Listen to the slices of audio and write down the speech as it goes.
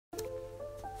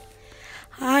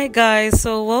Hi guys,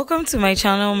 so welcome to my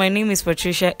channel. My name is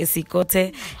Patricia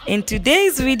Esikote, and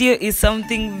today's video is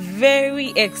something very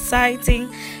exciting.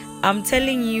 I'm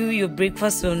telling you, your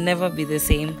breakfast will never be the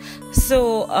same.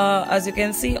 So as you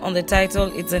can see on the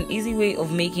title, it's an easy way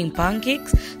of making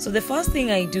pancakes. So the first thing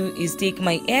I do is take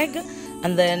my egg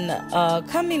and then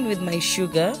come in with my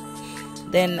sugar,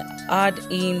 then add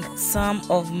in some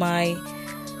of my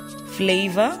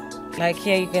flavor. Like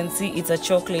here you can see it's a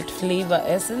chocolate flavor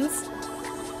essence.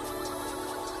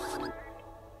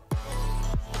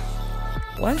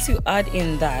 Once you add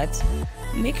in that,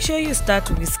 make sure you start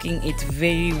whisking it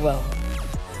very well.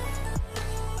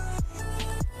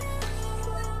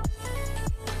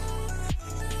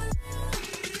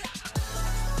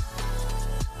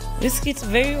 Whisk it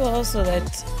very well so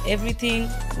that everything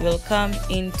will come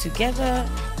in together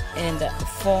and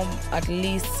form at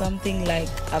least something like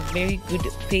a very good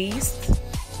paste.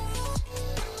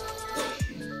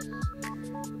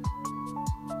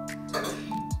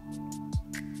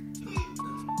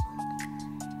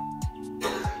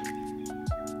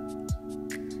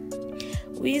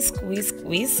 Whisk, whisk,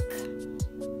 whisk.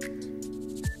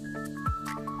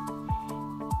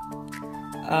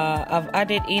 I've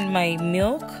added in my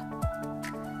milk,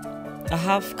 a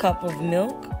half cup of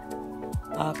milk.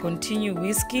 Continue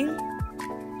whisking.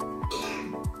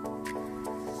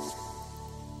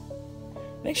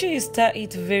 Make sure you stir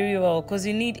it very well because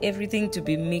you need everything to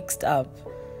be mixed up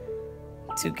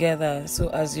together so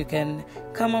as you can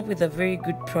come up with a very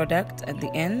good product at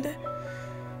the end.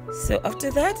 So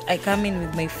after that, I come in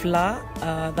with my flour,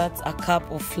 that's a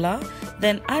cup of flour,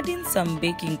 then add in some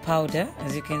baking powder,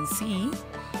 as you can see.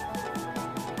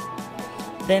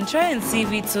 Then try and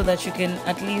sieve it so that you can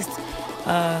at least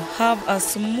have a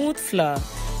smooth flour.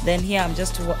 Then here I'm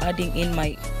just adding in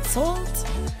my salt,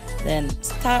 then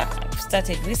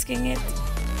started whisking it.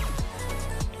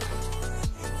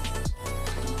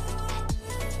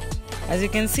 As you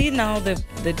can see now, the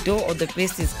dough or the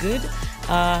paste is good.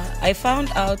 I found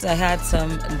out I had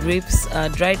some grapes,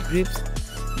 dried grapes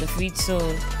in the fridge, so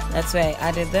that's why I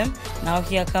added them. Now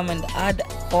here come and add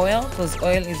oil, because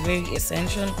oil is very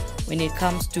essential when it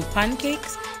comes to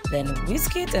pancakes. Then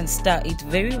whisk it and stir it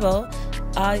very well.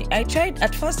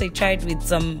 At first I tried with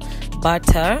some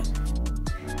butter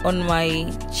on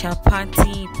my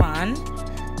chapati pan.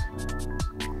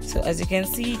 So as you can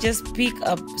see, just pick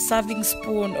a serving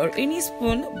spoon or any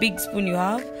spoon, big spoon you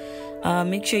have.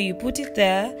 Make sure you put it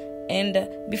there, and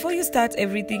before you start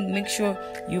everything, make sure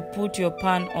you put your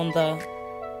pan on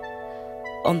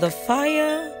the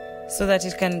fire so that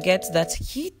it can get that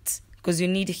heat, because you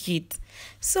need heat.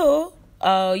 So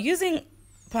using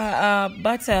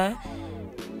butter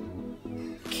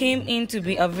came in to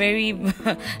be a very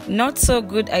not so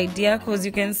good idea, because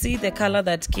you can see the color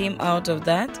that came out of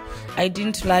that. I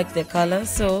didn't like the color,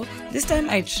 so this time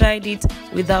I tried it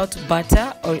without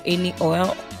butter or any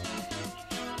oil.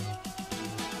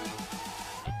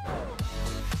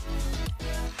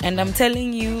 And I'm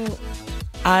telling you,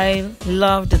 I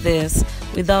loved this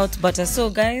without butter. So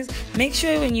guys, make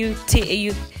sure when you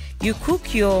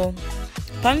cook your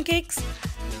pancakes,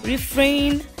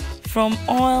 refrain from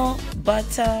oil,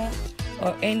 butter,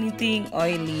 or anything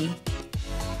oily.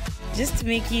 Just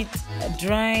make it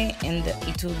dry and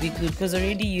it will be good, because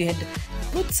already you had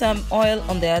put some oil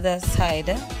on the other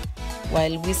side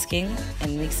while whisking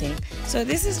and mixing. So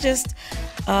this is just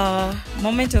a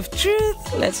moment of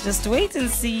truth. Let's just wait and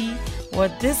see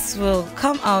what this will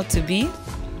come out to be.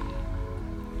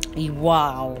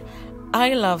 Wow,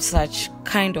 I love such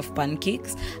kind of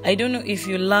pancakes. I don't know if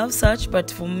you love such, but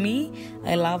for me,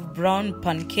 I love brown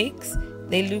pancakes.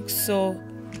 They look so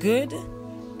good.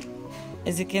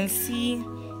 As you can see,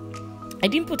 I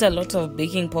didn't put a lot of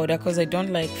baking powder because I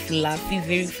don't like fluffy,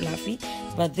 very fluffy,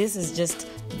 but this is just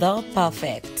the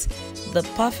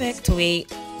perfect way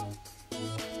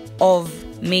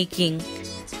of making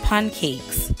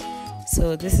pancakes.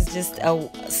 So this is just a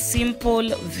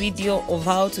simple video of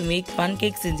how to make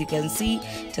pancakes. As you can see,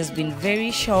 it has been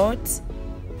very short.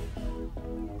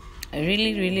 I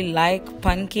really like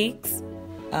pancakes.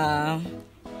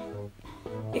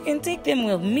 You can take them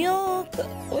with milk,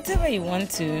 whatever you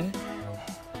want to.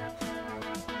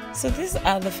 So these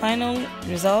are the final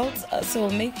results. So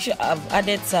make sure I've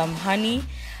added some honey,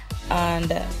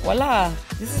 and voila,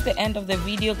 this is the end of the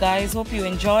video, guys. Hope you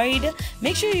enjoyed.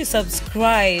 Make sure you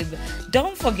subscribe.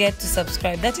 Don't forget to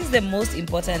subscribe. That is the most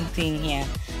important thing here.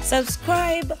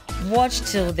 Subscribe, watch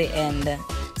till the end.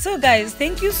 So guys,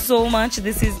 thank you so much.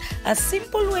 This is a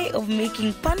simple way of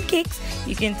making pancakes.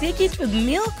 You can take it with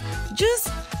milk, juice,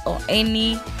 or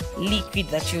any liquid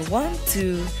that you want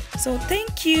to. So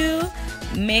thank you.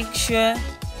 Make sure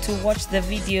to watch the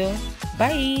video.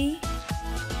 Bye.